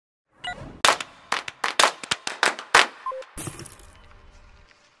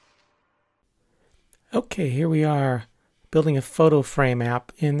Okay, here we are building a PhotoFrame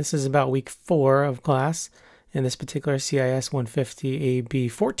app, and this is about week 4 of class in this particular CIS 150 AB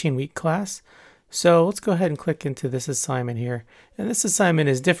 14-week class. So let's go ahead and click into this assignment here. And this assignment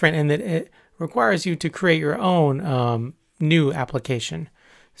is different in that it requires you to create your own new application.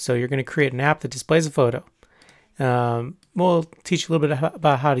 So you're going to create an app that displays a photo. We'll teach you a little bit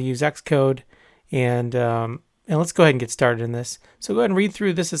about how to use Xcode, and let's go ahead and get started in this. So go ahead and read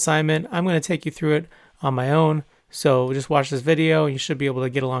through this assignment. I'm going to take you through it on my own. So just watch this video and you should be able to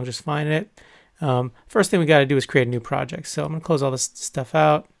get along just fine in it. First thing we got to do is create a new project. So I'm going to close all this stuff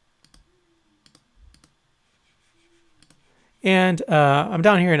out. And I'm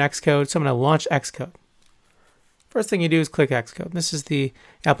down here in Xcode, so I'm going to launch Xcode. First thing you do is click Xcode. This is the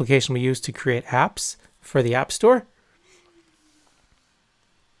application we use to create apps for the App Store.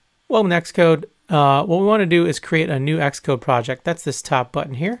 Well, in Xcode, what we want to do is create a new Xcode project. That's this top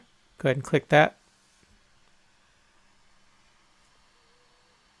button here. Go ahead and click that.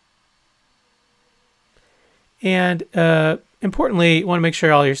 And importantly, you want to make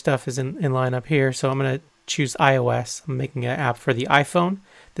sure all your stuff is in line up here. So I'm going to choose iOS. I'm making an app for the iPhone.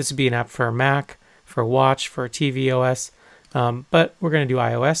 This would be an app for a Mac, for a watch, for a TV OS. But we're going to do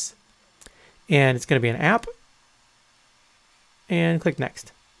iOS. And it's going to be an app. And click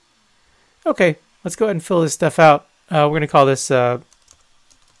Next. Okay, let's go ahead and fill this stuff out. We're going to call this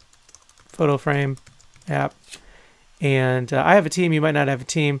PhotoFrame App. And I have a team. You might not have a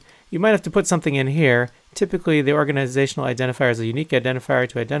team. You might have to put something in here. Typically, the organizational identifier is a unique identifier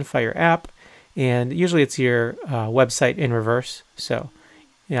to identify your app. And usually it's your website in reverse. So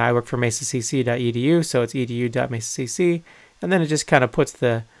I work for mesacc.edu, so it's edu.mesacc. And then it just kind of puts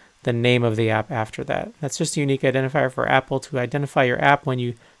the name of the app after that. That's just a unique identifier for Apple to identify your app when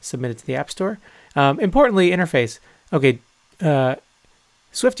you submit it to the App Store. Importantly, interface. Okay,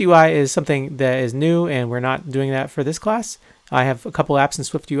 SwiftUI is something that is new, and we're not doing that for this class. I have a couple apps in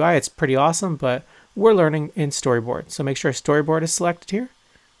SwiftUI. It's pretty awesome, but we're learning in Storyboard. So make sure Storyboard is selected here.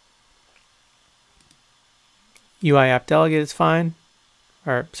 UI app delegate is fine.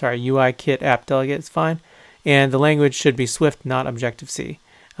 Or, sorry, UI kit app delegate is fine. And the language should be Swift, not Objective-C.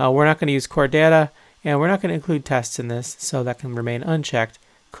 We're not going to use core data, and we're not going to include tests in this, so that can remain unchecked.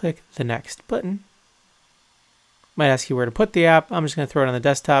 Click the Next button. Might ask you where to put the app. I'm just going to throw it on the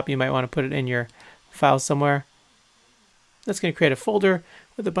desktop. You might want to put it in your file somewhere. That's going to create a folder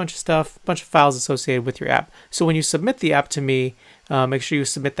with a bunch of stuff, a bunch of files associated with your app. So when you submit the app to me, make sure you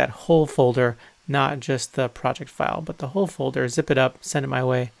submit that whole folder, not just the project file, but the whole folder. Zip it up, send it my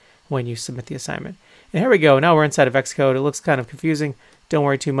way when you submit the assignment. And here we go. Now we're inside of Xcode. It looks kind of confusing. Don't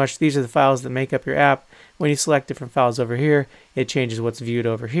worry too much. These are the files that make up your app. When you select different files over here, it changes what's viewed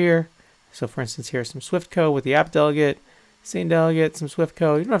over here. So for instance, here's some Swift code with the app delegate, scene delegate, some Swift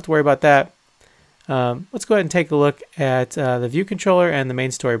code. You don't have to worry about that. Let's go ahead and take a look at the view controller and the main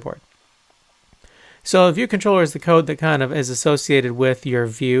storyboard. So the view controller is the code that kind of is associated with your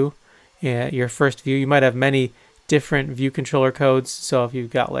view, your first view. You might have many different view controller codes. So if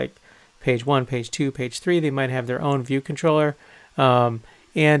you've got like page 1, page 2, page 3, they might have their own view controller. The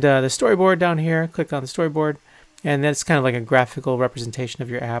storyboard down here, click on the storyboard, and that's kind of like a graphical representation of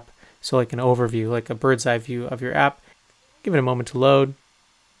your app. So like an overview, like a bird's eye view of your app. Give it a moment to load.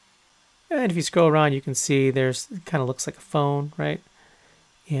 And if you scroll around, you can see it kind of looks like a phone, right?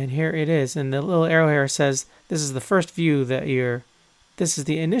 And here it is. And the little arrow here says this is the first view that this is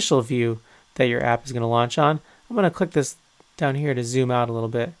the initial view that your app is going to launch on. I'm going to click this down here to zoom out a little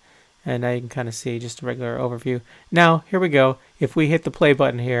bit. And now you can kind of see just a regular overview. Now, here we go. If we hit the play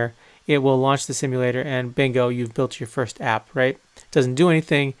button here, it will launch the simulator, and bingo, you've built your first app, right? It doesn't do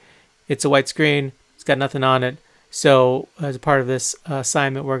anything. It's a white screen. It's got nothing on it. So as a part of this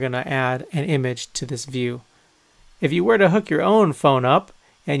assignment, we're going to add an image to this view. If you were to hook your own phone up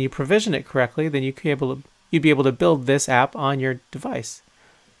and you provision it correctly, then you'd be able to build this app on your device.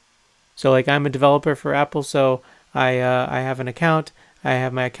 So like I'm a developer for Apple, so I have an account. I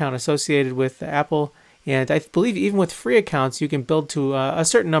have my account associated with Apple, and I believe even with free accounts, you can build to a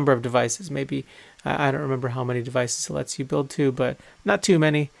certain number of devices. Maybe, I don't remember how many devices it lets you build to, but not too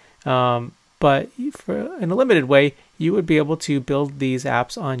many. But in a limited way, you would be able to build these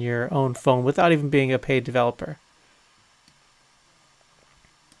apps on your own phone without even being a paid developer.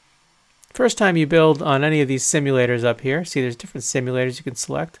 First time you build on any of these simulators up here, see there's different simulators you can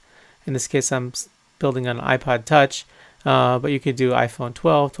select. In this case, I'm building on an iPod Touch. But you could do iPhone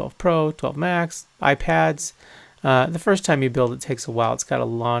 12, 12 Pro, 12 Max, iPads. The first time you build it takes a while. It's got to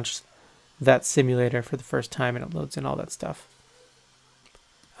launch that simulator for the first time, and it loads in all that stuff.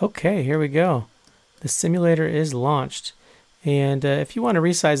 Okay, here we go. The simulator is launched. And if you want to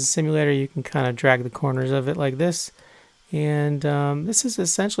resize the simulator, you can kind of drag the corners of it like this. And this is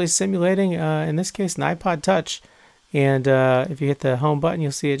essentially simulating, in this case, an iPod Touch. And if you hit the home button,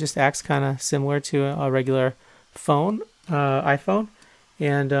 you'll see it just acts kind of similar to a regular phone, iPhone.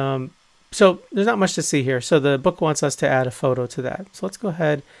 And so there's not much to see here. So the book wants us to add a photo to that. So let's go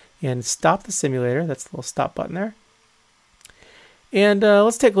ahead and stop the simulator. That's the little stop button there. And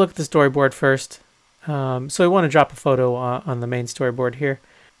let's take a look at the storyboard first. So we want to drop a photo on the main storyboard here.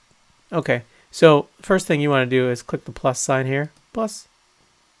 Okay, so first thing you want to do is click the plus sign here, plus.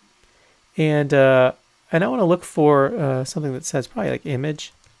 And I want to look for something that says probably like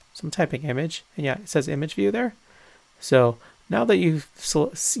image. So I'm typing image, and yeah, it says image view there. So now that you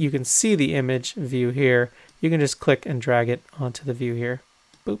can see the image view here, you can just click and drag it onto the view here.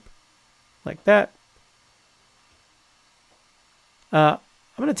 Boop, like that. I'm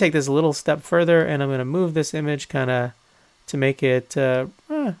going to take this a little step further, and I'm going to move this image kind of to make it,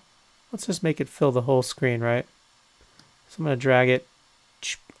 let's just make it fill the whole screen, right? So I'm going to drag it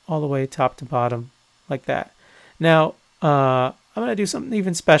all the way top to bottom like that. Now, I'm going to do something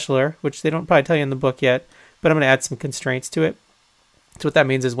even specialer, which they don't probably tell you in the book yet, but I'm going to add some constraints to it. So what that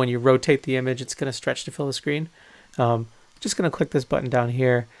means is when you rotate the image, it's going to stretch to fill the screen. Just going to click this button down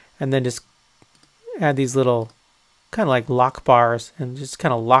here, and then just add these little kind of like lock bars, and just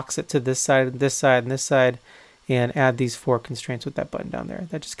kind of locks it to this side, this side, and this side, and add these 4 constraints with that button down there.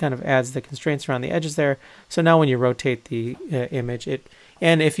 That just kind of adds the constraints around the edges there. So now when you rotate the image,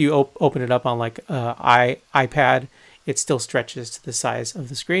 and if you open it up on like iPad, it still stretches to the size of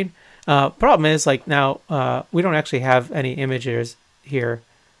the screen. Problem is, like now, we don't actually have any images here,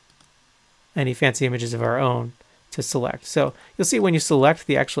 any fancy images of our own to select. So you'll see when you select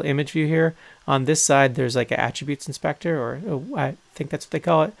the actual image view here, on this side there's like an attributes inspector, or I think that's what they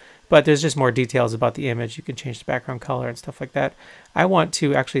call it, but there's just more details about the image. You can change the background color and stuff like that. I want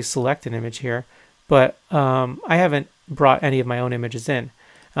to actually select an image here, but I haven't brought any of my own images in.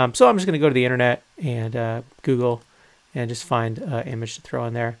 So I'm just going to go to the internet and Google and just find an image to throw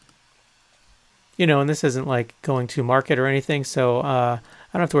in there. You know, and this isn't like going to market or anything, so I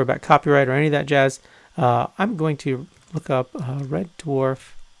don't have to worry about copyright or any of that jazz. I'm going to look up red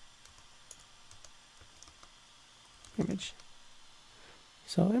dwarf image.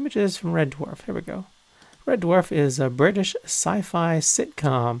 So images from Red Dwarf. Here we go. Red Dwarf is a British sci-fi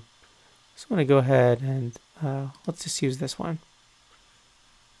sitcom. So I'm going to go ahead and let's just use this one.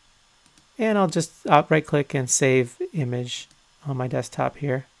 And I'll just right click and save image on my desktop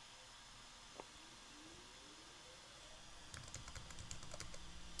here.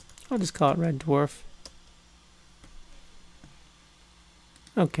 I'll just call it Red Dwarf.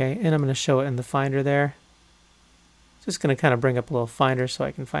 Okay, and I'm going to show it in the Finder there. Just going to kind of bring up a little Finder so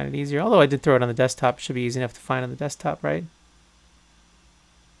I can find it easier. Although I did throw it on the desktop, it should be easy enough to find on the desktop, right?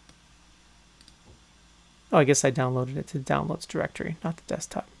 Oh, I guess I downloaded it to the downloads directory, not the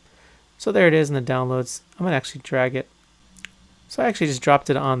desktop. So there it is in the downloads. I'm going to actually drag it. So I actually just dropped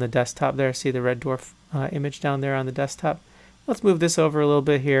it on the desktop there. See the Red Dwarf image down there on the desktop. Let's move this over a little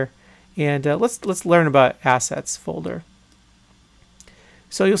bit here, and let's learn about assets folder.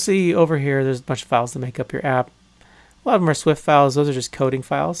 So you'll see over here there's a bunch of files that make up your app. A lot of them are Swift files. Those are just coding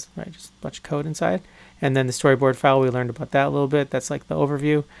files, right? Just a bunch of code inside. And then the storyboard file, we learned about that a little bit. That's like the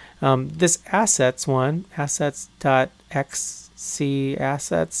overview. This assets one, assets.xc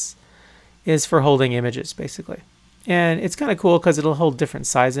assets, is for holding images basically. And it's kind of cool because it'll hold different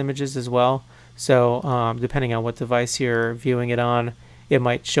size images as well. So depending on what device you're viewing it on, it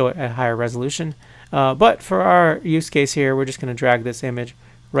might show it at higher resolution. But for our use case here, we're just going to drag this image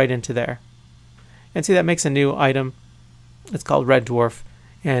right into there. And see, that makes a new item. It's called Red Dwarf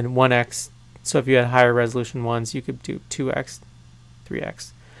and 1x. So if you had higher resolution ones, you could do 2x,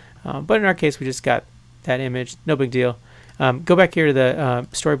 3x. But in our case, we just got that image. No big deal. Go back here to the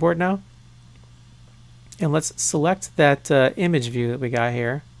storyboard now. And let's select that image view that we got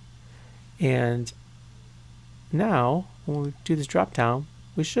here. And now, when we do this drop down,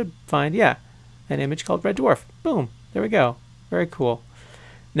 we should find, yeah, an image called Red Dwarf. Boom. There we go. Very cool.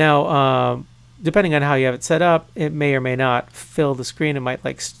 Now, depending on how you have it set up, it may or may not fill the screen. It might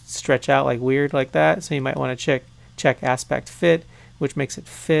like stretch out like weird like that. So you might want to check aspect fit, which makes it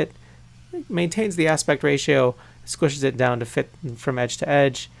fit. It maintains the aspect ratio, squishes it down to fit from edge to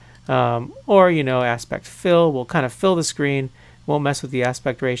edge. Or, you know, aspect fill will kind of fill the screen. Won't mess with the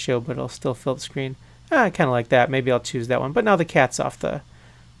aspect ratio, but it'll still fill the screen. Kind of like that. Maybe I'll choose that one. But now the cat's off the...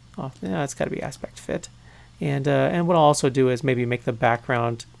 it's got to be aspect fit. And what I'll also do is maybe make the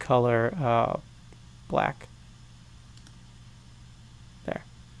background color black. There.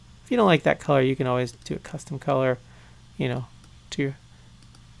 If you don't like that color, you can always do a custom color. You know, to your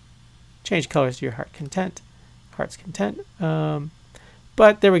change colors to your heart's content.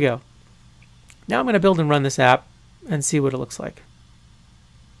 But there we go. Now I'm going to build and run this app and see what it looks like.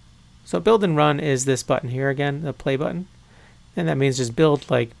 So build and run is this button here again, the play button. And that means just build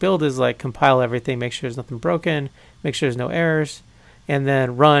is like compile everything, make sure there's nothing broken, make sure there's no errors. And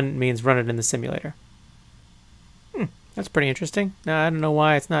then run means run it in the simulator. That's pretty interesting. Now I don't know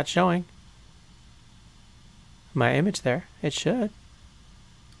why it's not showing my image there. It should.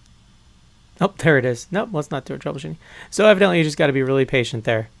 Oh, there it is. Nope, let's not do it troubleshooting. So evidently you just got to be really patient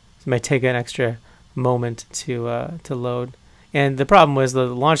there. It might take an extra moment to load. And the problem was the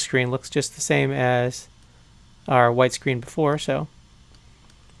launch screen looks just the same as our white screen before. So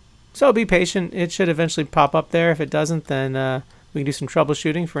be patient. It should eventually pop up there. If it doesn't, then we can do some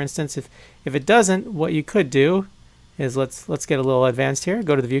troubleshooting. For instance, if it doesn't, what you could do is let's get a little advanced here.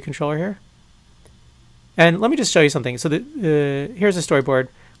 Go to the view controller here. And let me just show you something. So here's a storyboard.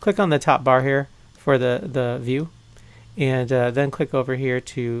 Click on the top bar here for the view, and then click over here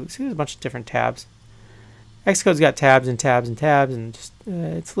to see there's a bunch of different tabs. Xcode's got tabs and tabs and tabs, and just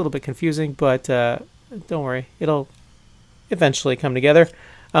it's a little bit confusing, but don't worry, it'll eventually come together.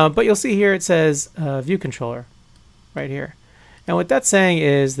 But you'll see here it says view controller right here, and what that's saying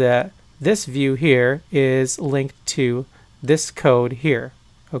is that this view here is linked to this code here.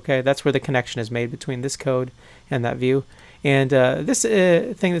 Okay, that's where the connection is made between this code and that view. And this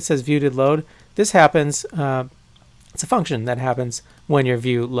thing that says view did load, this happens, it's a function that happens when your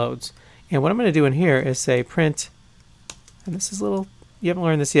view loads. And what I'm going to do in here is say print, and this is a little, you haven't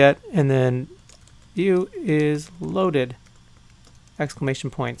learned this yet, and then view is loaded,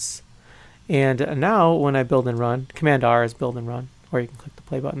 exclamation points. And now when I build and run, Command R is build and run, or you can click the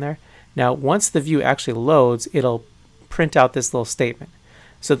play button there. Now once the view actually loads, it'll print out this little statement.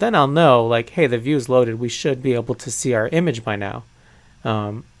 So then I'll know, like, hey, the view is loaded. We should be able to see our image by now.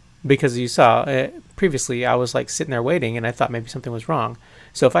 Because you saw, previously I was like sitting there waiting and I thought maybe something was wrong.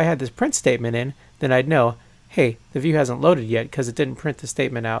 So if I had this print statement in, then I'd know, hey, the view hasn't loaded yet because it didn't print the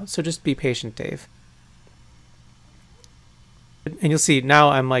statement out. So just be patient, Dave. And you'll see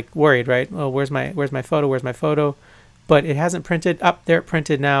now I'm like worried, right? Oh, where's my photo? Where's my photo? But it hasn't printed. Up there, it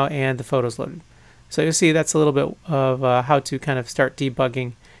printed now, and the photo's loaded. So you'll see that's a little bit of how to kind of start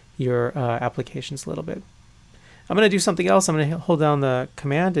debugging your applications a little bit. I'm going to do something else. I'm going to hold down the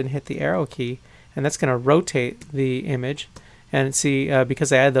command and hit the arrow key, and that's going to rotate the image. And see,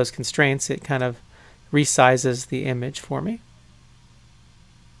 because I added those constraints, it kind of resizes the image for me.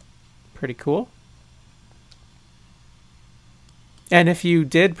 Pretty cool. And if you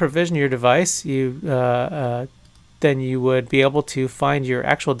did provision your device, then you would be able to find your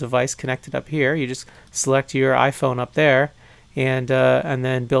actual device connected up here. You just select your iPhone up there, and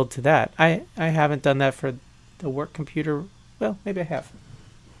then build to that. I haven't done that for the work computer. Well, maybe I have.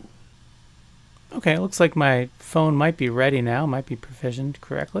 Okay, it looks like my phone might be ready now, might be provisioned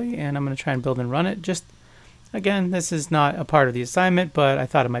correctly, and I'm going to try and build and run it. Just, again, this is not a part of the assignment, but I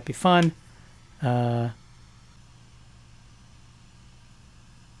thought it might be fun. And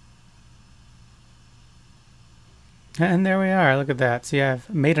there we are, look at that. See, I've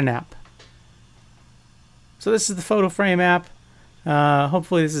made an app. So this is the PhotoFrame app.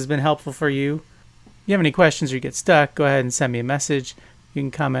 Hopefully this has been helpful for you. If you have any questions or you get stuck, go ahead and send me a message. You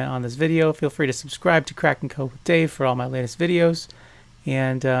can comment on this video. Feel free to subscribe to Crack and Code with Dave for all my latest videos.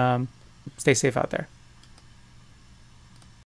 And stay safe out there.